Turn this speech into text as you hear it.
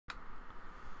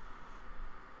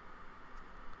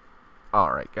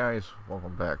Alright guys,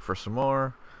 welcome back for some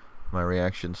more my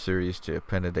reaction series to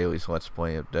Adelie's Let's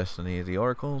Play of Destiny of the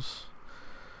Ywkls.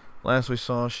 Last we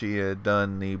saw, she had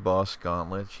done the boss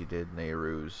gauntlet. She did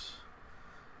Nehru's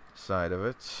side of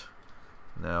it.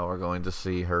 Now we're going to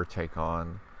see her take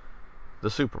on the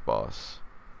super boss.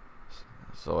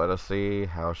 So let us see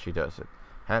how she does it.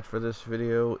 Hat for this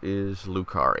video is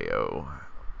Lucario.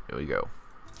 Here we go.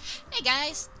 Hey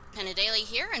guys, Adelie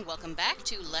here, and welcome back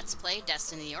to Let's Play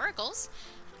Destiny of the Ywkls.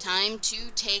 Time to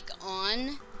take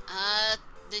on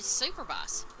the super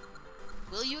boss.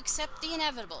 Will you accept the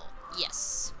inevitable?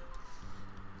 Yes.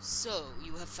 So,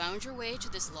 you have found your way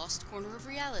to this lost corner of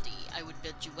reality. I would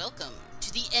bid you welcome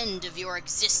to the end of your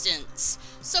existence.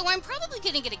 So I'm probably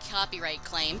going to get a copyright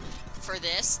claim for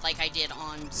this, like I did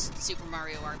on Super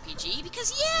Mario RPG,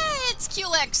 because yeah, it's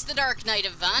Ywkls, the Dark Knight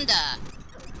of Vanda.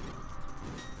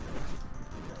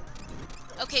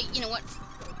 Okay, you know what?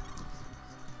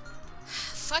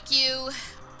 Fuck you.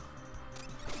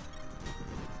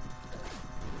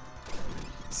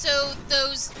 So,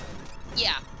 those...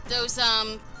 Yeah, those,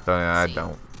 I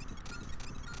don't.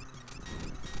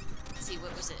 Let's see,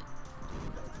 what was it?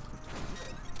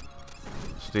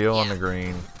 Steel on the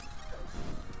green.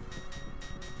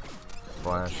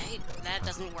 Flash. Okay, that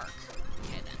doesn't work.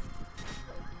 Okay, then.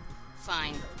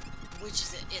 Fine. Which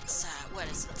is it? It's, what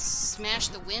is it? Smash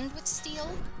the wind with steel?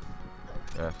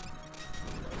 Yes.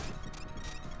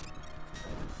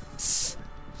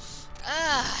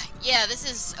 Yeah, this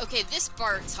is... Okay, this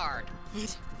part's hard.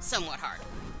 Somewhat hard.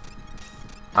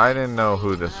 I didn't know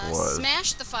who this was.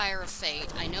 Smash the Fire of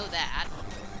Fate. I know that.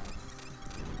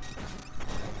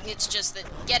 It's just that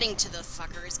getting to the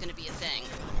fucker is gonna be a thing.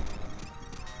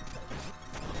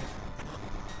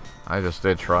 I just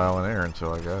did trial and error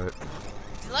until I got it.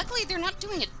 Luckily, they're not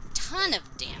doing a ton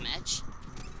of damage.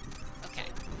 Okay.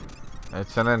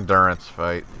 It's an endurance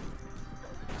fight.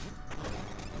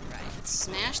 Right.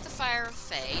 Smash the Fire of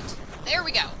Fate. There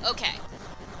we go. Okay.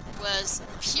 Was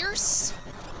Pierce...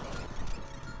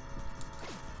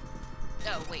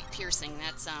 Oh, wait. Piercing.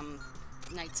 That's,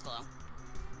 Knight's Glow.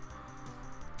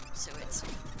 So it's...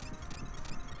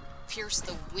 Pierce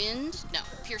the wind? No.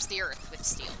 Pierce the earth with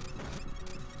steel.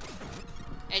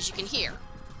 As you can hear.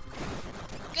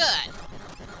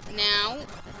 Good. Now,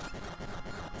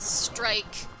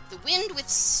 strike the wind with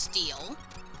steel.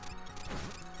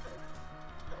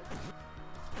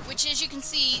 Which, as you can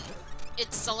see,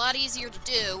 it's a lot easier to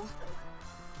do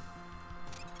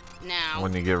now.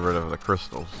 When you get rid of the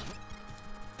crystals.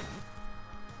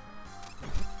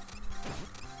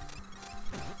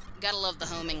 Gotta love the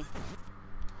homing.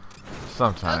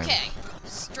 Sometimes. Okay.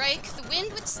 Strike the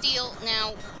wind with steel.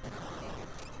 Now,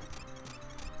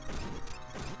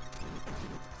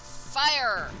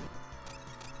 fire!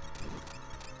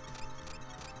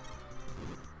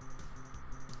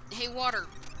 Hey, water.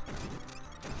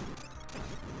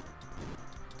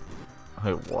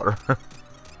 Hey, water.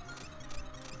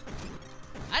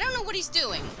 I don't know what he's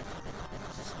doing.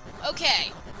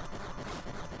 Okay.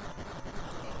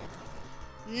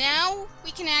 Now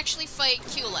we can actually fight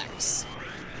Ywkls.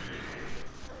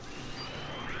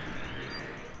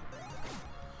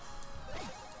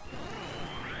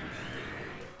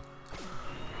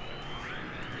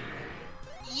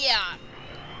 Yeah.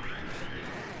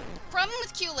 Problem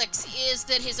with Ywkls is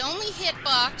that his only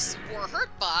hitbox or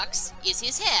hurtbox is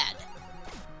his head.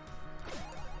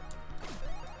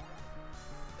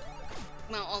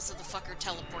 Well, also the fucker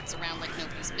teleports around like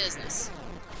nobody's business.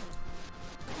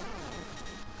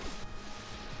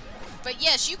 But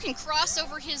yes, you can cross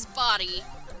over his body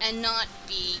and not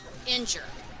be injured.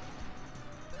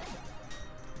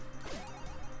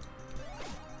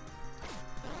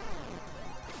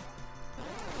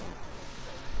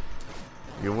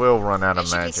 You will run out of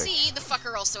magic. As you can see, the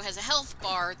fucker also has a health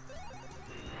bar.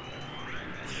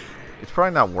 It's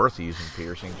probably not worth using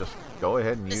piercing. Just go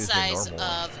ahead and use the normal one. The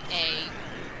size of a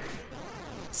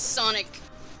Sonic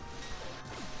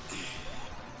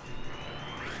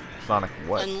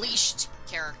what? Unleashed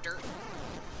character.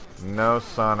 No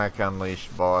Sonic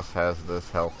Unleashed boss has this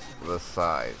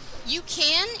size. You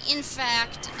can, in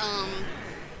fact,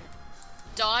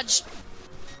 dodge,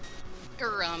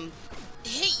 or,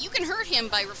 hey, you can hurt him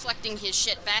by reflecting his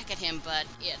shit back at him, but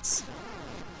it's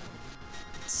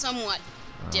somewhat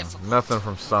difficult. Nothing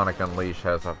from Sonic Unleashed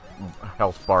has a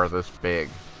health bar this big.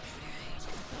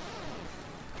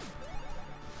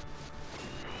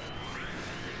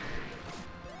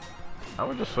 I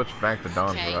would just switch back to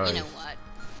Dawn's Rise. Okay, you know what?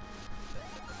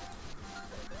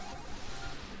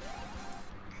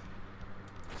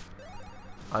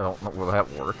 I don't know, will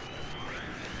that work?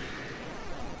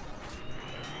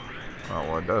 Oh,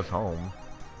 well, it does home.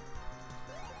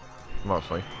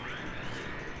 Mostly.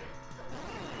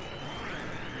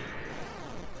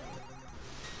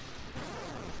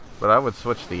 But I would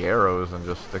switch the arrows and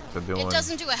just stick to doing... It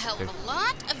doesn't do a hell of a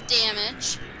lot of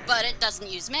damage, but it doesn't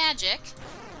use magic.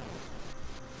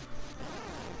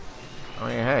 I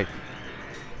mean, heck.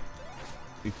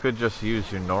 You could just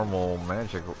use your normal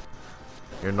magic...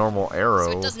 Your normal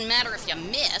arrow. So it doesn't matter if you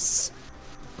miss.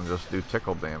 And just do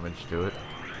tickle damage to it.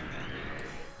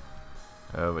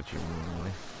 Oh, but you...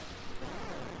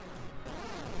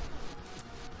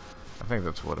 I think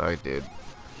that's what I did.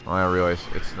 Well, I realized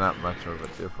it's not much of a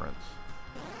difference.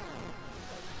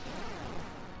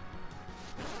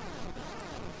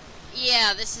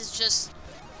 Yeah, this is just...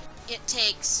 It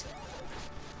takes...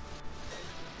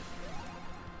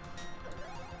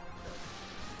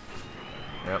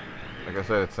 Yep. Like I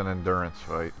said, it's an endurance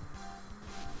fight.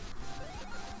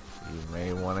 You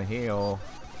may want to heal.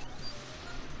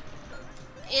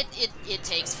 It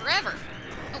takes forever.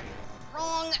 Oh,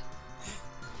 wrong.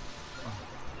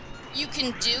 You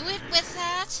can do it with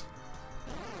that,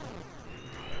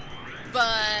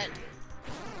 but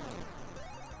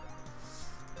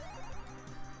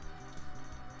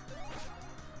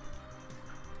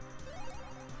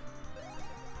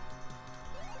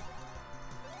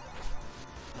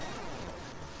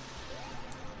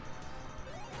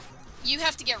you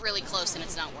have to get really close, and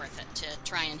it's not worth it to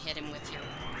try and hit him with your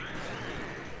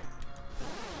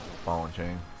ball and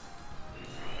chain.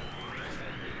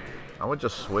 I would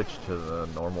just switch to the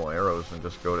normal arrows and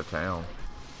just go to town.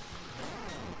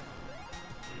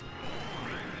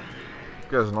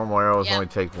 Because normal arrows only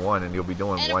take one, and you'll be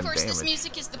doing one damage. And of course, this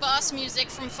music is the boss music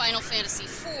from Final Fantasy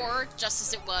IV, just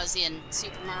as it was in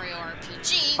Super Mario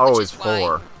RPG. Oh, which it's is why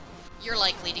 4. You're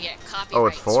likely to get copyright. Oh,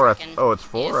 it's 4. Stricken It's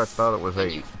 4. I thought it was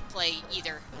 8. You play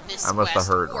either this I must have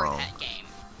heard or wrong. that game.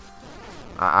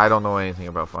 I don't know anything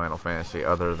about Final Fantasy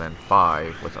other than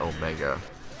 5 with Omega.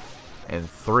 And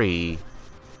 3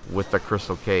 with the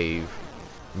Crystal Cave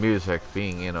music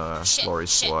being in a Glory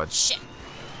Squad. Shit.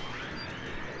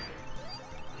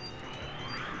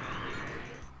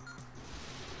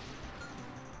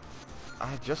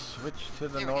 I just switch to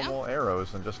the normal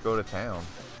arrows and just go to town.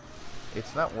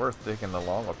 It's not worth taking the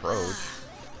long approach.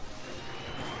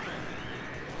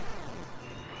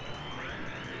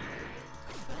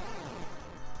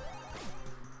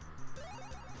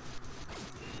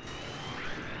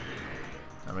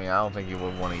 I mean, I don't think you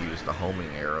would want to use the homing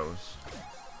arrows.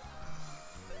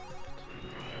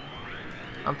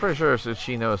 I'm pretty sure if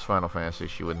she knows Final Fantasy,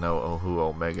 she would know who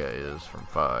Omega is from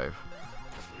 5.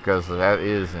 Because that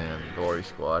is in Glory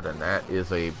Squad, and that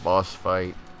is a boss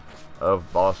fight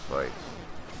of boss fights.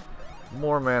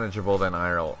 More manageable than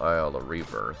Isle of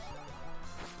Rebirth.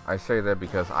 I say that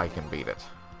because I can beat it.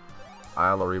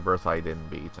 Isle of Rebirth I didn't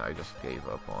beat, I just gave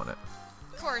up on it.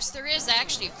 Of course, there is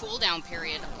actually a cooldown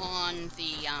period on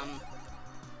the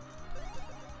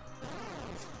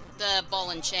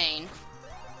ball and chain.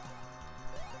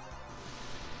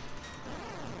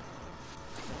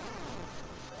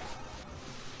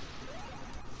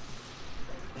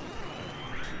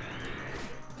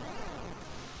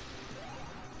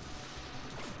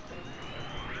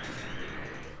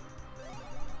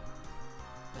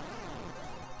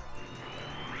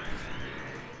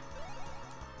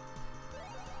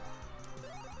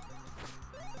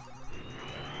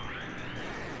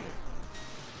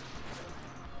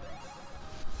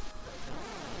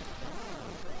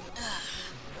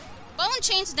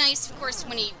 Chain's nice, of course,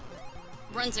 when he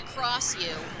runs across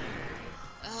you.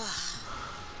 Ugh.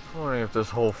 I'm wondering if this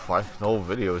whole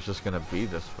video is just gonna be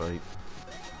this fight.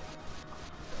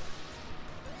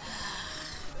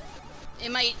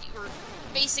 It might, or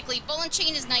basically, ball and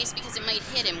chain is nice because it might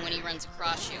hit him when he runs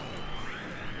across you.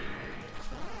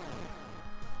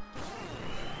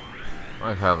 I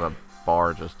like how the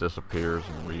bar just disappears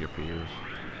and reappears.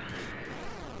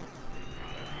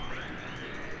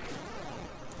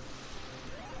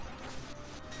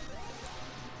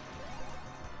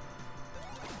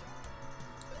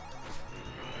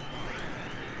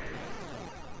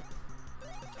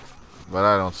 But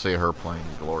I don't see her playing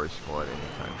Glory Squad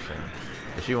anytime soon.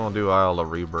 If she won't do Isle of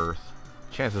Rebirth,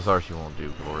 chances are she won't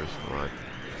do Glory Squad.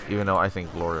 Even though I think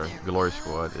Glory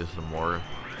Squad is the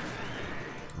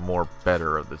more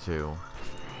better of the two.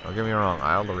 Don't get me wrong,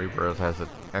 Isle of Rebirth has an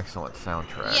excellent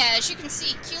soundtrack. Yeah, as you can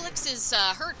see,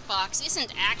 Ywkls' hurt box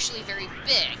isn't actually very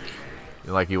big.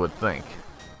 Like you would think.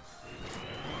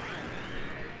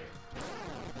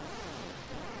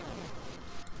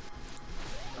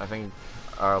 I think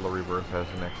Isle of Rebirth has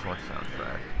an excellent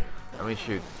soundtrack. I mean,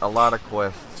 shoot, a lot of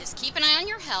quests. Just keep an eye on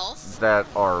your health. That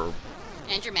are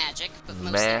and your magic, but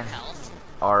mostly your health.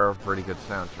 Are pretty good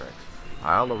soundtracks.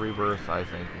 Isle of Rebirth, I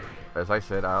think, as I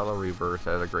said, Isle of Rebirth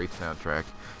had a great soundtrack.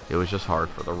 It was just hard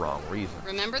for the wrong reason.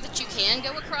 Remember that you can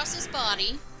go across his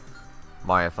body.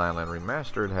 Myth Island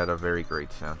Remastered had a very great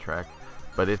soundtrack,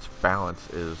 but its balance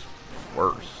is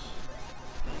worse.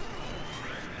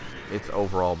 Its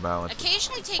overall balance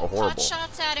Occasionally take horrible. pot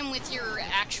shots at him with your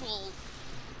actual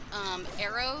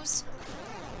arrows.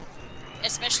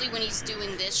 Especially when he's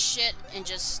doing this shit and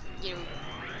just, you know,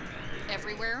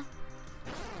 everywhere.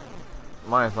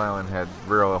 Myth Island had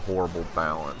really horrible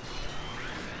balance.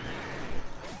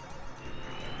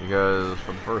 Because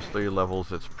for the first 3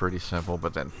 levels it's pretty simple,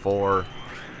 but then 4,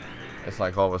 it's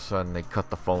like all of a sudden they cut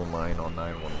the phone line on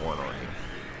 911 on you.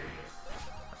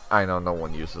 I know no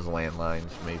one uses landlines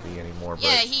maybe anymore, but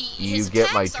Yeah, you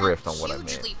get my drift on what I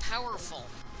meant. Hugely powerful,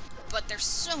 but there's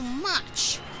so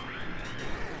much.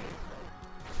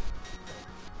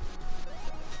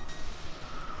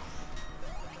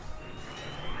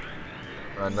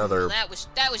 Another. That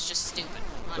was just stupid.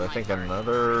 I think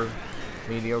another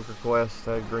mediocre quest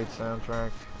had great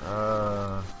soundtrack.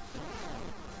 I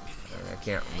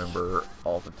can't remember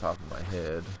off the top of my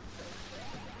head.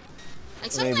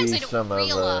 And sometimes I don't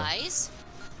realize.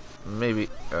 Maybe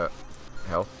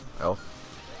health.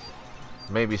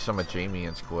 Maybe some of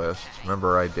Jamian's quests.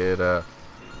 Remember, I did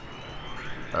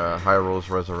Hyrule's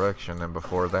Resurrection, and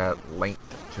before that, Linked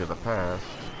to the Past,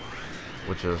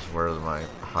 which is where my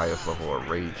highest level of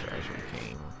rage actually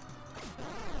came.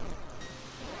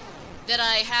 That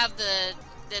I have the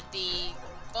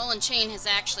ball and chain has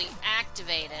actually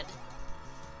activated.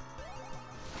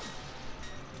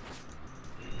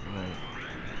 Right.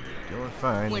 Doing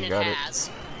fine. When You it got has.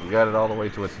 You got it all the way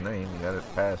to its name. You got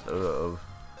it past of.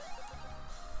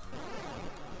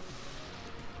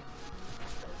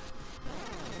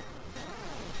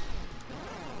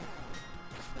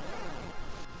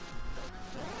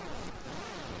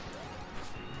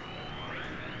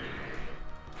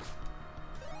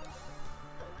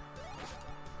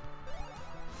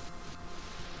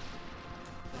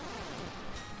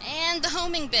 And the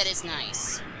homing bit is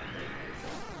nice.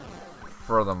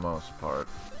 For the most part.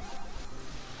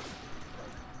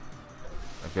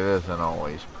 Like, it isn't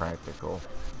always practical.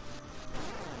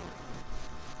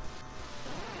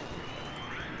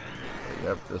 But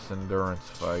yep, this endurance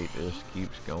fight just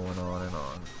keeps going on and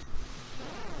on.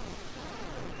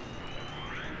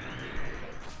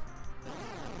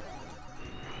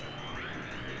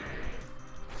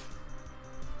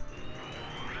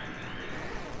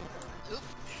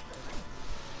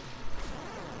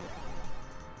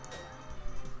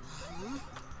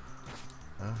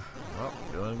 Well,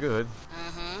 doing good.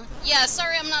 Yeah,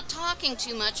 sorry I'm not talking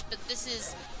too much, but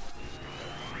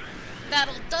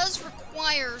battle does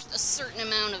require a certain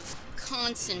amount of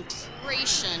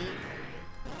concentration.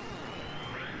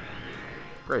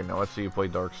 Great, now let's see you play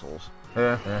Dark Souls.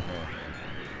 Yeah,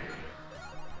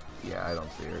 I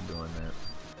don't see her doing that.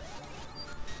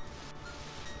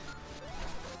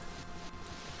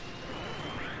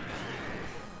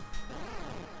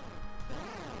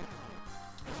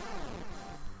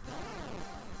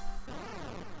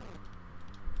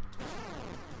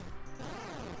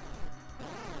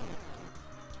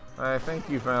 I think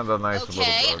you found a nice little bug.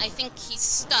 Okay, I think he's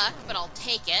stuck, but I'll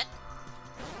take it.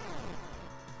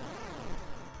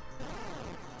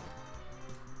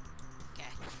 Okay.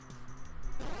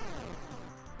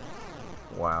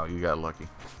 Wow, you got lucky.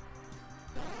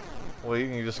 Well, you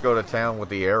can just go to town with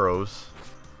the arrows.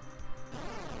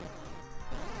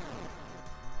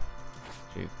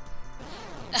 Jeez.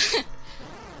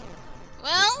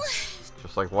 Well,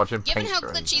 Just like watching given paint how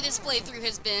dry. glitchy this playthrough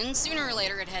has been, sooner or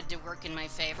later it had to work in my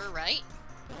favor, right?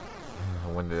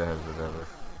 When has it ever?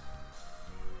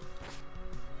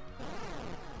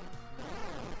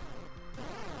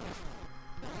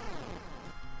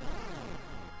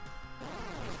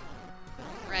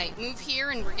 Right, move here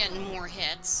and we're getting more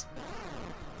hits.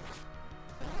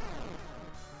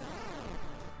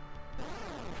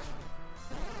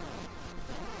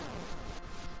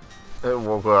 It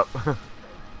woke up.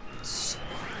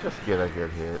 Just get a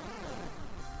good hit.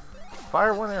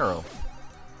 Fire one arrow.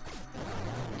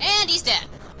 And he's dead.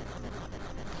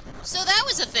 So that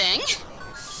was a thing.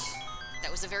 That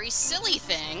was a very silly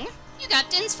thing. You got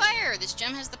Din's Fire. This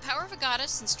gem has the power of a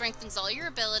goddess and strengthens all your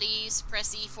abilities.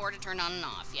 Press E4 to turn on and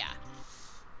off. Yeah.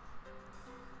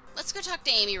 Let's go talk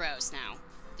to Amy Rose now.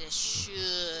 This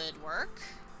should work.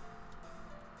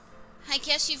 I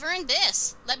guess you've earned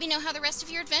this. Let me know how the rest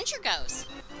of your adventure goes.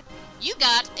 You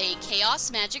got a Chaos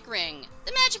Magic Ring.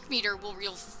 The magic meter will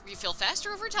refill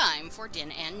faster over time for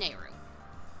Din and Nehru.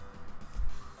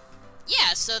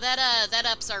 Yeah, so that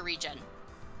ups our regen.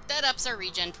 That ups our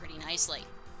regen pretty nicely.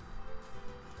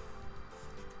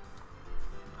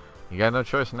 You got no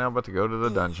choice now but to go to the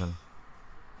dungeon.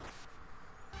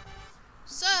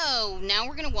 So, now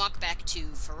we're going to walk back to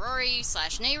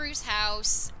Ferrari/Nehru's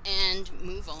house and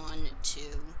move on to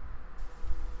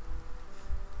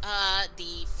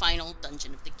the final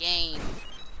dungeon of the game,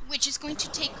 which is going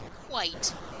to take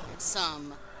quite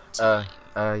some time.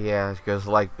 Yeah, because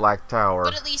like Black Tower,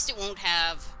 but at least it won't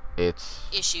have it's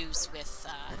issues with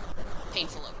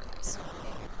painful overlays.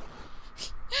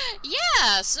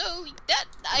 Yeah, so that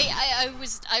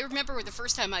I remember the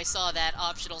first time I saw that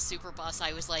optional super boss,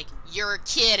 I was like, "You're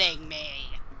kidding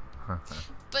me!"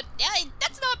 But yeah,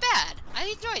 that's not bad. I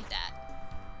enjoyed that.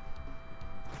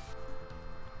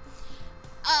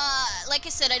 Like I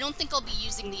said, I don't think I'll be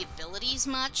using the abilities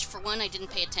much. For one, I didn't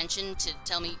pay attention to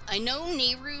tell me. I know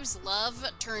Nehru's love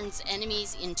turns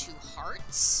enemies into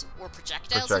hearts, or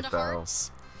projectiles into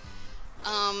hearts.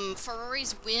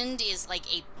 Ferrari's wind is like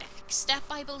a backstep,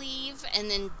 I believe,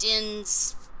 and then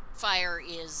Din's fire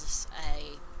is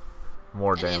an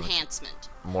enhancement.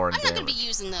 I'm not going to be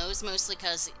using those, mostly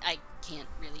because I can't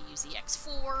really use the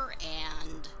X4,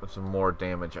 and... With some more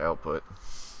damage output.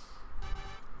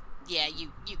 Yeah,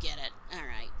 you get it.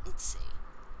 Alright, let's see.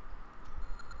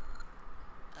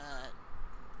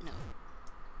 No.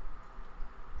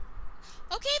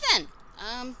 Okay then!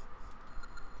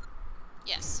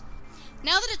 Yes.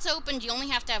 Now that it's opened, you only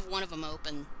have to have one of them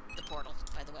open the portal,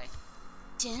 by the way.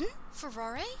 Din?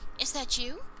 Ferrari? Is that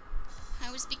you?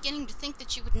 I was beginning to think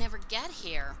that you would never get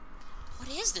here. What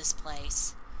is this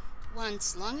place?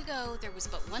 Once, long ago, there was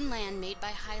but one land made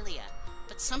by Hylia,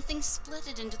 but something split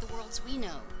it into the worlds we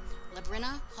know.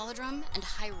 Labyrinth, Holodrum, and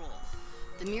Hyrule.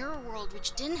 The mirror world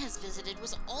which Din has visited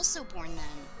was also born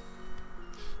then.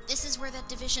 This is where that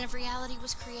division of reality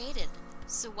was created.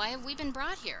 So why have we been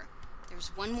brought here?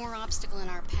 There's one more obstacle in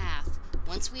our path.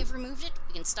 Once we have removed it,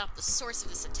 we can stop the source of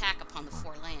this attack upon the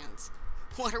Four Lands.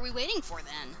 What are we waiting for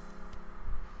then?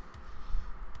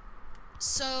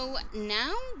 So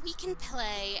now we can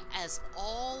play as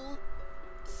all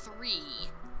three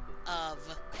of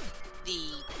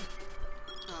the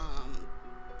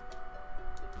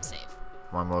save.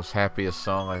 My most happiest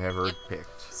song I've ever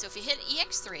picked. So if you hit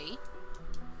EX3,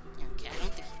 okay, I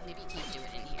don't think, maybe you can't do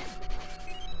it in here.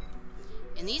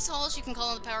 In these halls, you can call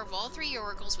on the power of all three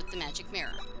Ywkls with the magic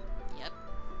mirror. Yep.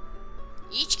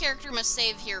 Each character must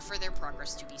save here for their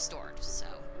progress to be stored, so...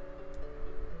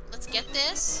 Let's get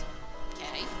this.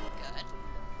 Okay, good.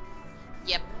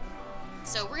 Yep.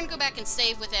 So we're gonna go back and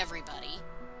save with everybody.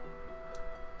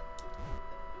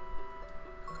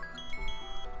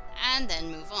 And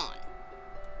then move on.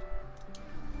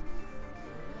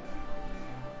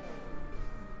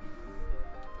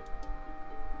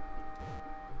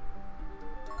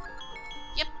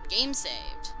 Yep, game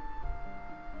saved.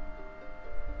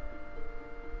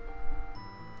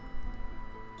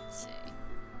 Let's see.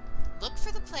 Look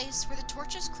for the place where the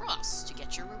torches cross to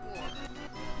get your reward.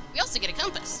 We also get a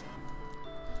compass.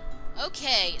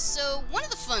 Okay, so one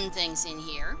of the fun things in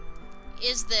here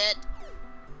is that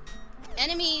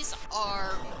enemies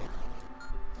are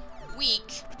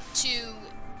weak to...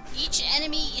 Each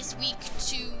enemy is weak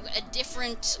to a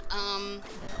different, a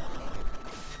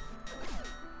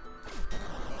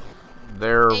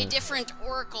different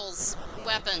Ywkls'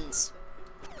 weapons.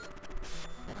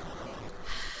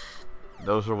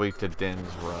 Those are weak to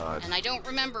Din's rod. And I don't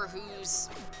remember who's,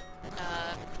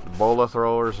 The bola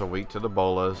throwers are weak to the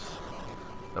bolas.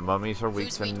 The mummies are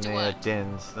weak to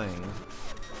Din's thing.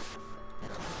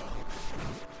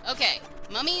 Okay,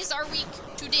 mummies are weak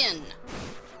to Din.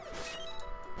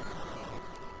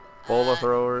 Bola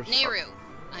throwers. Nehru,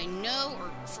 I know,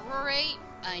 or Ferrari,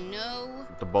 I know.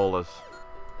 The bolas.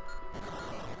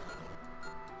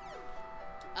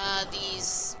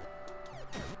 These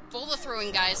bola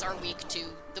throwing guys are weak to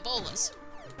the bolas.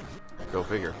 Go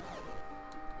figure.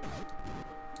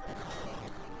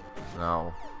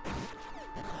 No.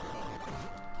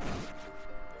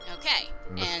 Okay,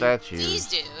 And the and statues, these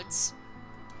dudes...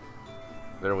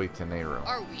 They're weak to Nehru.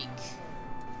 Are weak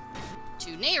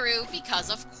to Nehru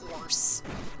because, of course,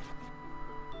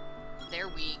 they're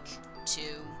weak to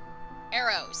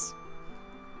arrows.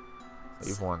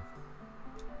 You've won.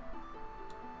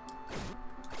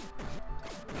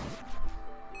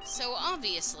 So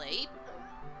obviously,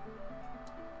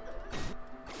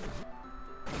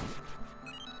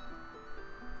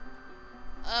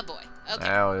 oh boy. Okay.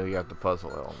 Now you got the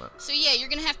puzzle element. So yeah, you're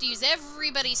gonna have to use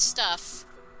everybody's stuff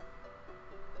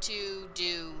to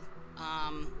do,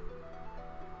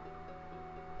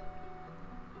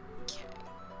 okay.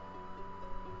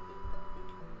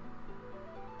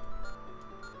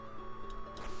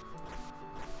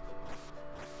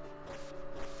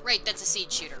 Right, that's a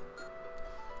seed shooter.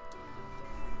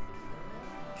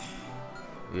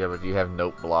 Yeah, but you have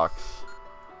note blocks.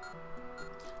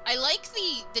 I like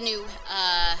the new,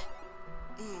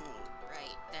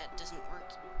 right, that doesn't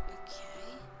work.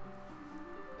 Okay.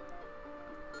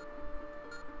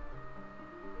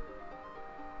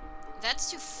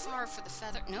 That's too far for the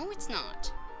feather. No, it's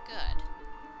not. Good.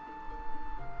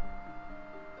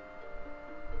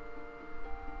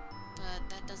 But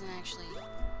that doesn't actually...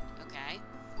 Okay.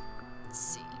 Let's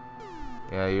see.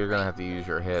 Yeah, you're gonna have to use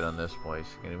your head on this place.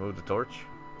 Can you move the torch?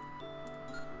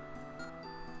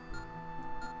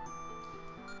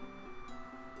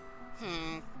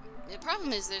 The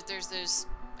problem is there's those...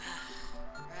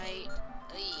 right.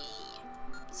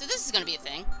 So this is gonna be a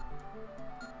thing.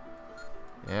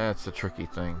 Yeah, it's a tricky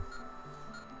thing.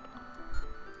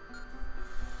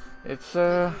 It's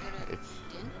Right,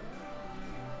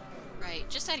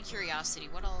 just out of curiosity,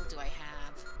 what all do I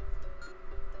have?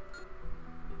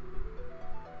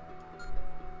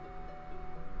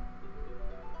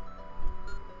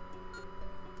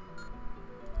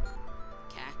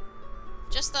 Okay.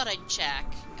 Just thought I'd check.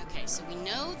 Okay, so we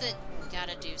know that we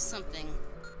gotta do something.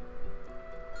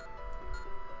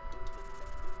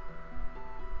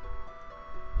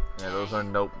 Yeah, those are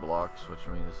note blocks, which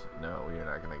means no, you're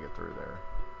not gonna get through there.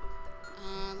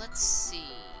 Let's see.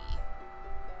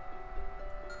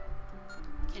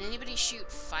 Can anybody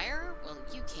shoot fire? Well,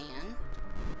 you can.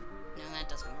 No, that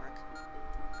doesn't work.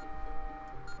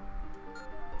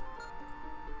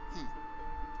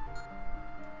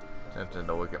 Tempted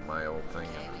to look at my old thing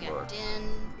Okay, in we the got book.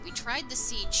 Din. We tried the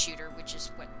seed shooter, which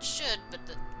is what should, but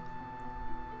the...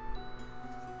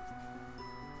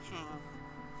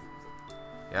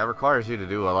 Yeah, it requires you to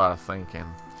do a lot of thinking.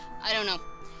 I don't know.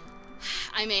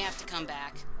 I may have to come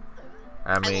back.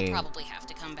 I I will mean, probably have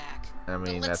to come back.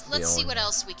 that's Let's the see only what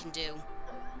else we can do.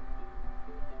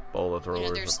 bullet You know,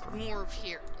 throwers. there's more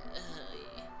here.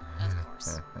 Of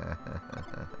course.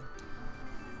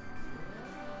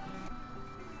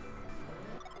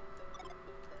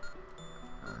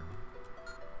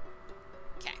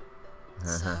 Okay.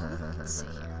 So, let's see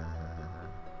here.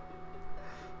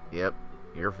 Yep,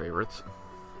 your favorites.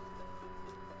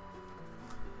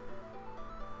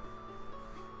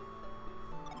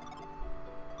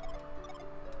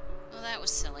 Well, that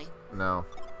was silly. No.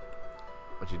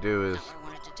 What you do is, Not what I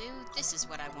wanted to do. This is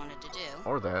what I wanted to do.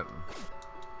 or that.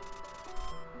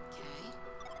 Okay.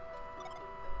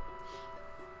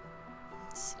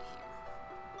 Let's see here.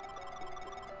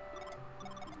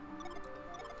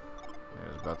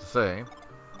 I was about to say.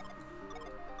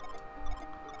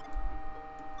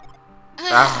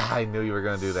 I knew you were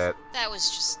gonna do that. That was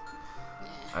just...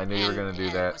 I knew you were gonna do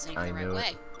It that. wasn't even I the right knew it.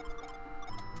 way.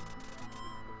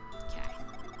 Okay.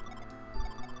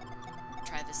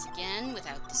 Try this again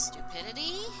without the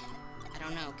stupidity. I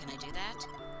don't know. Can I do that?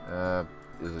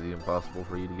 Is it even possible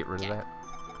for you to get rid of that?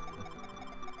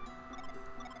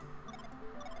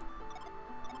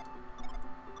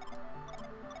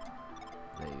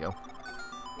 There you go.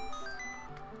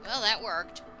 Well, that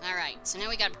worked. Alright, so now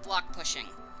we got block pushing.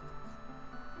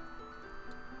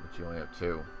 But you only have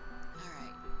two.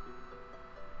 Alright.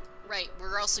 Right,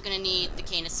 we're also gonna need the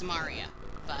Cane of Samaria,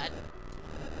 but...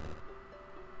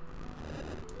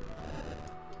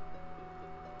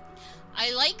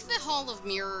 I like the Hall of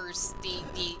Mirrors, the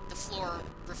floor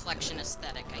reflection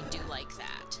aesthetic. I do like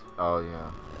that. Oh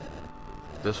yeah.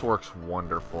 This works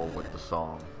wonderful with the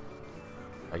song.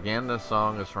 Again, this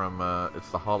song is from, it's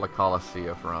the Hall of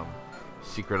Colossia from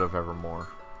Secret of Evermore.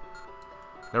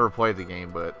 Never played the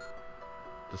game, but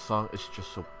the song is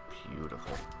just so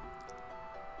beautiful.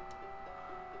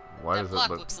 Why That does block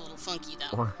it look... looks a little funky, though.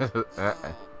 Oh, boy.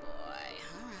 Alright.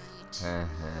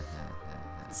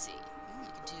 Let's see. I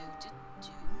can do...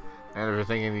 And if you're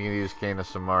thinking you can use Cane of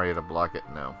Samaria to block it,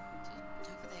 no.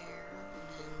 Over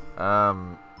there,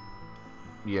 and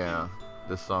Yeah.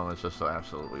 This song is just so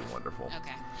absolutely wonderful. then...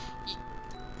 Okay.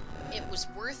 It was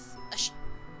worth a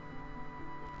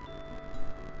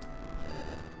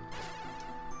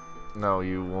No,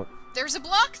 you won't. There's a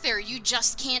block there, you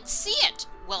just can't see it.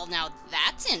 Well, now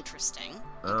that's interesting.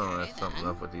 Oh, Okay, that's something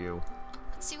then. up with you.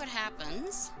 Let's see what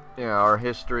happens. Yeah, our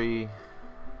history...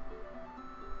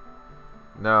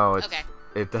 No, it's... Okay.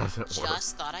 It doesn't work.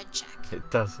 Just thought I'd check. It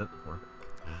doesn't work.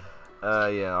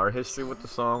 Yeah, our history with the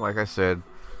song, like I said,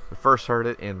 we first heard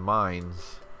it in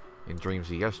Mines, in Dreams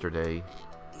of Yesterday,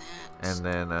 That and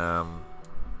then,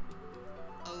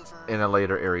 over in a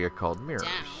later area called Mirrors.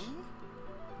 down.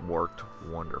 Worked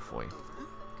wonderfully.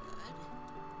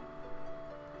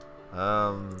 Good.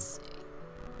 Let's see.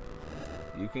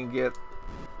 You can get...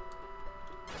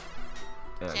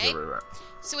 Yeah, Okay. get rid of that.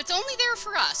 So it's only there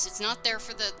for us. It's not there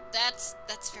for the... That's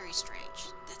very strange.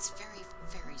 That's very,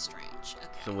 very strange.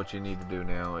 Okay. So what you need to do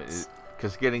now is...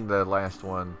 Because getting the last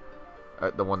one...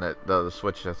 the one that... The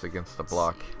switch that's against the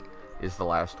block is the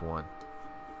last one.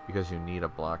 Because you need a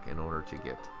block in order to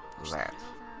get Push that. over,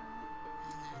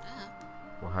 and that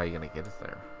up. Well, how are you going to get it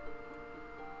there?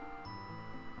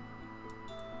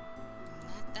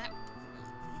 And that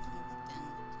then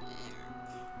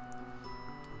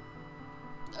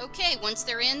there. Okay, once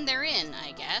they're in,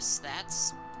 I guess.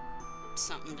 That's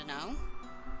something to know.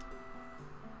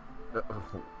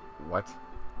 What?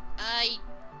 I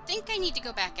think I need to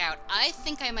go back out. I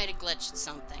think I might have glitched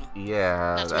something.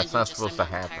 Yeah, that's not supposed to I'm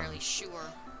not happen. entirely sure.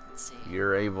 Let's see.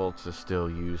 You're able to still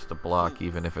use the block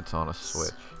even if it's on a So switch.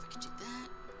 if I could do that,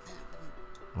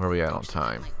 Where are we at on actually, that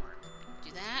time? might work.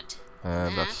 Do that.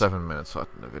 About that. 7 minutes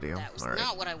left in the video. That was Alright.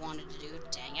 not what I wanted to do.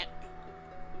 Dang it.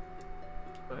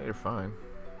 You're fine.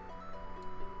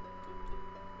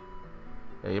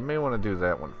 Yeah, you may want to do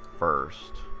that one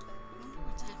first. I wonder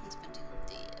what happens if I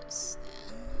do this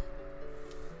then.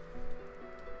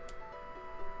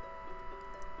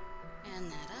 And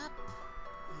that up.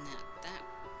 And that.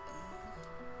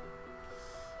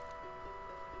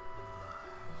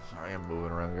 Sorry, I'm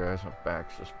moving around, guys. My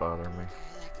back's just bothering me.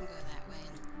 Okay, that can go that way,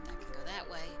 and that can go that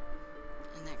way,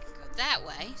 and that can go that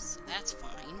way, so that's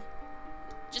fine.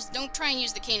 Just don't try and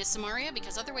use the Cane of Samaria,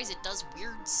 because otherwise it does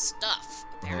weird stuff,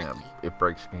 apparently. Yeah, it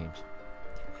breaks games.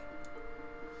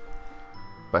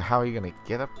 But how are you going to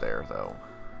get up there, though?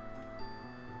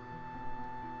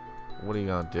 What are you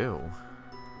going to do?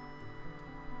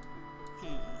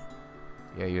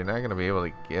 Yeah, you're not going to be able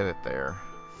to get it there.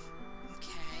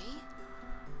 Okay.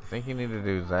 I think you need to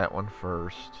do that one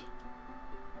first.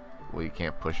 Well, you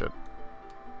can't push it.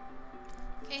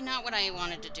 Okay, not what I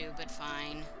wanted to do, but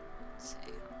fine. Let's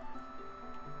see.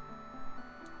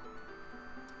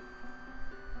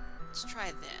 Let's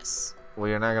try this. Well,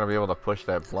 you're not going to be able to push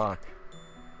that block.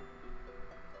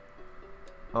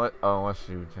 Oh, unless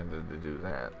you intended to do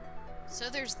that. So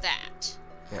there's that.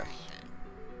 Yes. Alright then.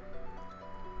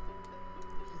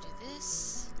 And do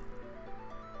this.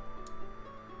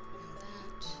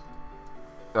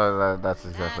 And That's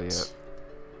exactly that. it.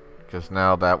 Because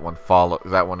now that one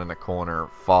in the corner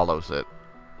follows it.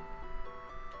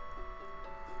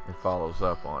 It follows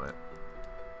up on it.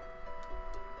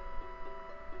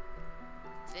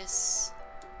 This.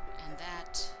 And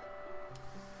that.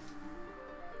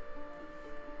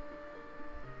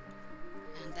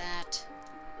 And that.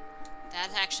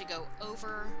 That actually go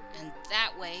over and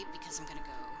that way because I'm gonna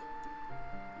go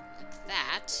like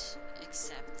that.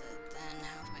 Except that then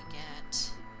how do I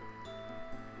get...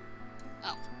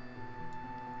 Oh.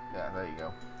 Yeah, there you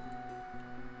go.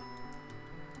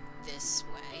 This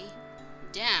way.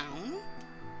 Down.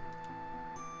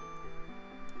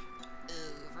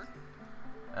 Over.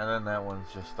 And then that one's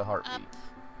just the heartbeat. Up.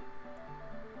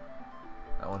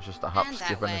 That one's just a hop, And that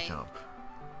skip, and way. a jump.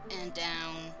 And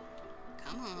down.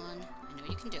 Come on. I know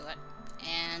you can do it.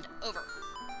 And over.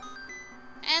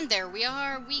 And there we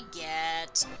are. We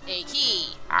get a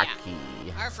key. A Yeah,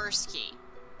 key. our first key.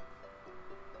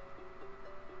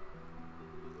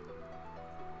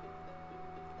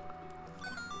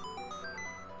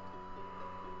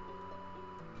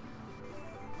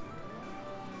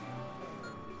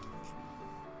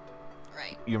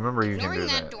 Right. You remember you can Ignoring do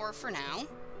that that. door for now,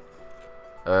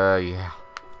 Yeah.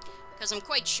 because I'm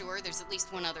quite sure there's at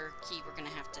least one other key we're gonna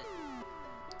have to...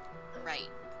 Right.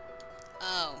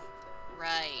 Oh.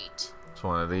 Right. It's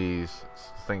one of these. It's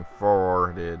the thing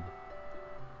forwarded.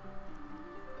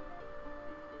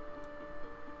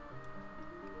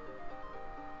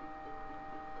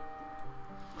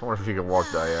 I wonder if you can walk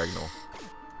diagonal.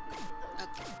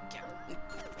 Okay.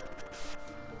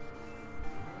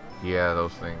 Yeah,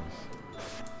 those things.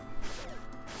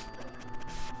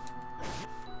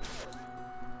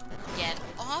 Get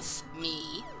off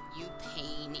me, you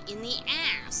pain in the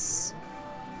ass.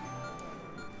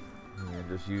 Yeah,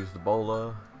 just use the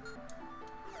bola.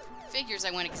 Figures I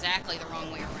went exactly the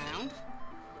wrong way around.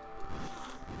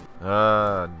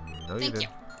 No, you Thank didn't. you.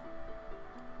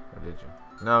 Or did you?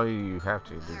 No, you have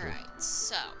to. Did you? Alright,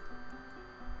 so.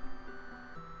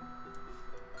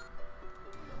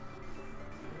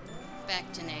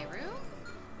 Back to Nehru.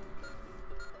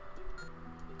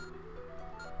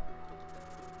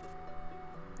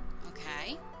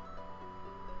 Okay.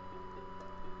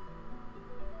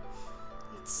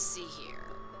 Let's see here.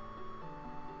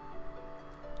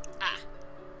 Ah.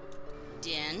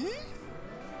 Din.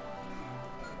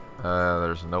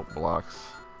 There's note blocks.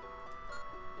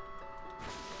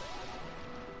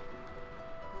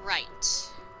 Right. Oh,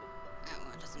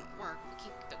 well, it doesn't work. We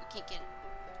keep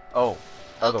Oh,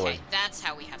 other Okay, way. that's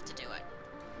how we have to do it.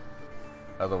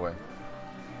 Other way.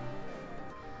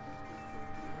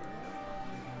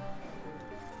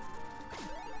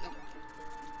 Nope.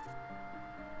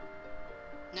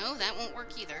 No, that won't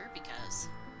work either, because...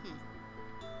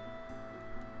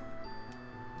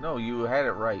 No, you had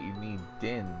it right. You need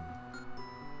din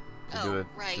to do it.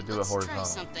 Right. To do Let's it horizontal. try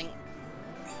something.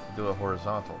 To do it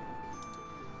horizontal.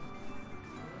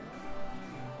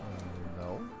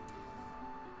 No.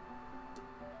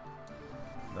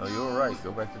 No, you were right.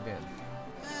 Go back to din.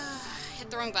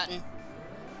 Hit the wrong button.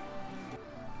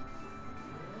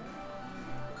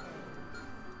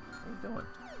 What are you doing?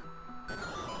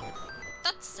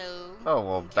 That's so... Oh,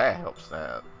 well, okay. that helps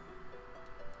that.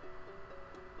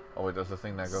 Oh, wait, does the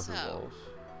thing that goes through walls?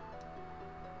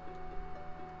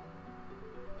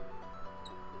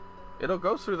 It'll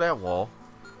go through that wall.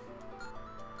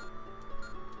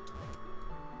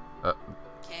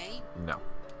 Okay. No.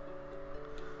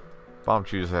 Bomb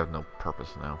shoes have no purpose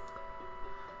now.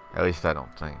 At least I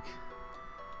don't think.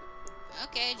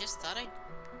 Okay, just thought I'd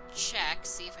check,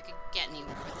 see if I could get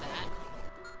anywhere with that.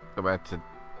 Go back to...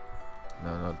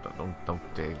 No,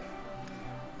 don't dig.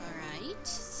 Alright,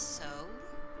 so...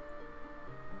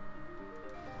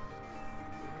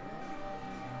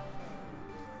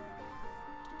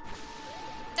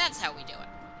 That's how we do it.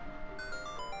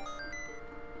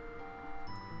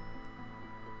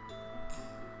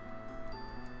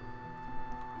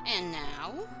 And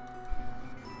now...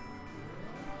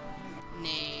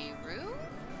 Nehru?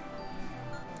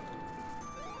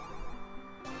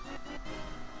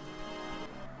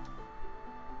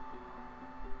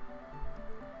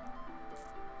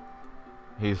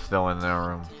 He's still in their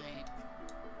room.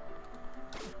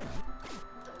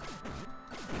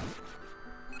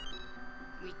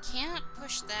 We can't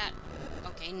push that...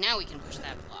 Okay, now we can push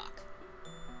that block.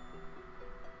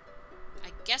 I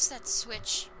guess that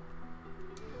switch...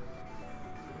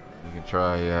 You can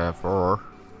try 4.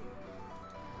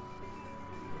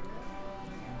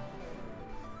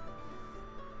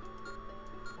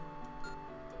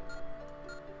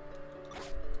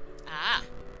 Ah.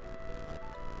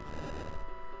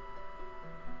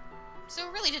 So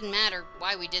it really didn't matter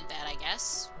why we did that, I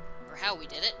guess. Or how we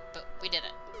did it, but we did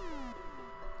it.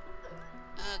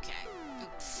 Okay.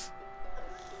 Oops.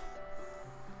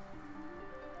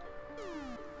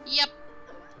 Yep.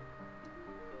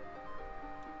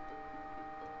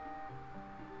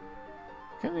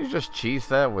 Can you just cheese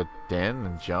that with din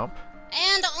and jump?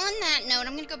 And on that note,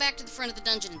 I'm going to go back to the front of the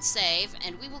dungeon and save,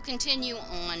 and we will continue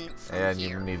on from And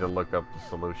here. you need to look up the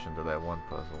solution to that one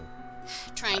puzzle.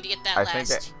 Trying to get that I think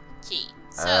last key.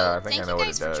 So, I think thank I know you what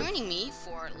guys it for does. joining me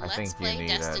for I Let's think you Play need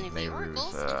Destiny of the Nehru's,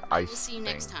 Oracles, and I will ice see you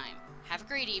next thing. time. Have a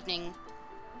great evening.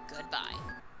 Goodbye.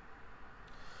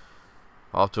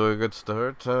 Off to a good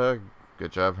start.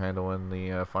 Good job handling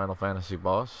the Final Fantasy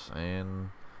boss,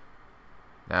 and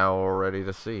now we're ready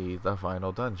to see the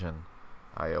final dungeon.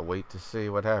 I await to see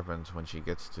what happens when she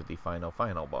gets to the final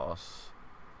boss,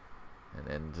 and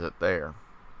ends it there.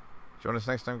 Join us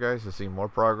next time, guys, to see more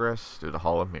progress through the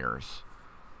Hall of Mirrors.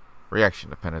 Reaction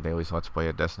to Adelie's Let's Play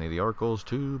of Destiny of the Oracles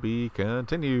to be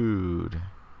continued.